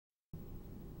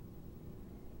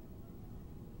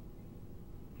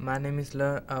My name is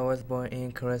Lur. I was born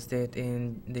in Kpaw State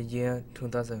in the year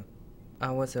 2000.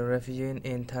 I was a refugee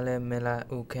in Thailand Mela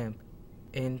camp.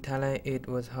 In Thailand, it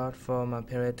was hard for my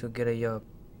parents to get a job.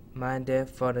 My dad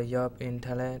found a job in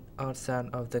Thailand outside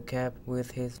of the camp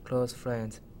with his close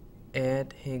friends.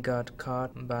 And he got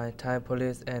caught by Thai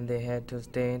police and they had to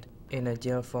stay in a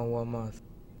jail for 1 month.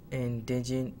 In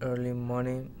Beijing early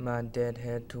morning, my dad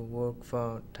had to work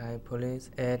for Thai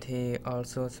police and he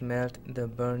also smelled the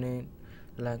burning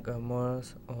like a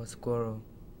mouse or squirrel.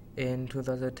 In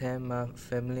 2010, my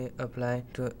family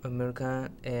applied to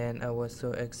America and I was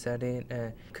so excited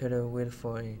I couldn't wait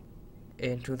for it.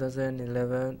 In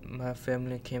 2011, my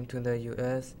family came to the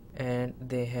US and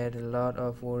they had a lot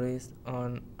of worries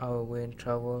on our way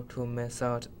travel to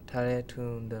South Thailand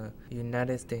to the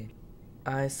United States.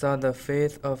 I saw the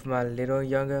face of my little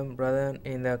younger brother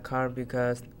in the car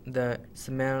because the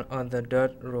smell on the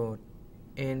dirt road.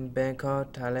 In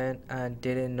Bangkok, Thailand, I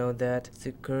didn't know that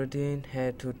security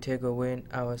had to take away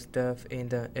our stuff in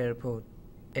the airport.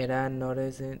 And I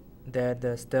noticed that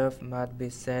the stuff might be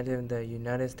sent in the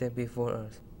United States before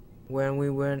us. When we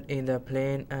went in the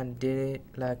plane, I didn't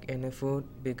like any food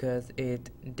because it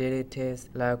didn't taste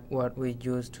like what we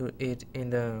used to eat in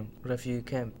the refugee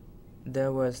camp.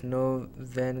 There was no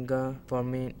vinegar for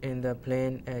me in the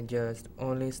plane and just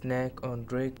only snack or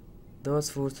drink.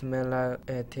 Those foods smell like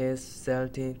a taste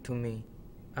salty to me.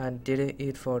 I didn't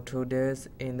eat for 2 days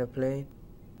in the plane.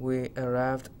 We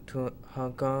arrived to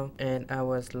Hong Kong and I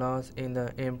was lost in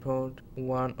the airport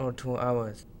 1 or 2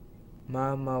 hours.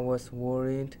 Mama was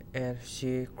worried and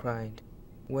she cried.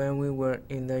 When we were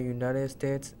in the United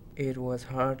States, it was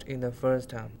hard in the first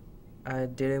time. I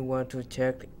didn't want to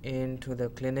check into the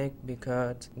clinic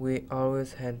because we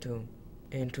always had to.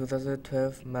 In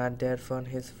 2012, my dad found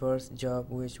his first job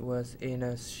which was in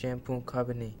a shampoo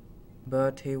company.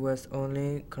 But he was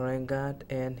only current guard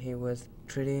and he was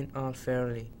treated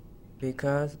unfairly.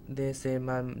 Because they said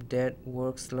my dad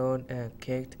worked slow and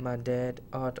kicked my dad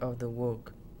out of the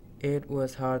work. It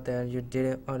was hard that you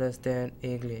didn't understand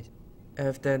English.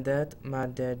 After that, my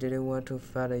dad didn't want to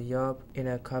find a job in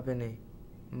a company.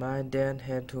 My dad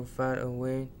had to find a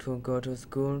way to go to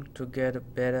school to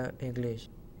get better English.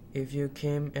 If you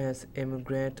came as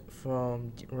immigrant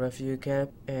from refugee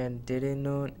camp and didn't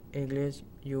know English,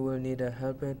 you will need a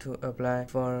helper to apply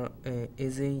for an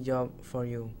easy job for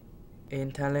you.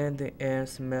 In Thailand, the air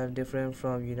smelled different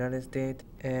from United States,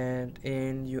 and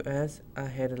in US, I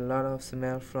had a lot of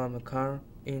smell from a car,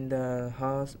 in the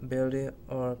house, building,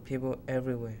 or people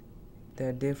everywhere.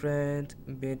 The difference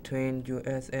between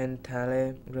US and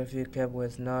Thailand refugee camp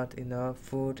was not enough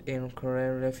food in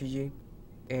Korean refugee.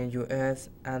 In US,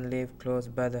 I live close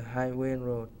by the highway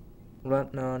road.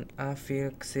 Right now, I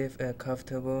feel safe and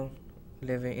comfortable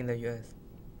living in the US.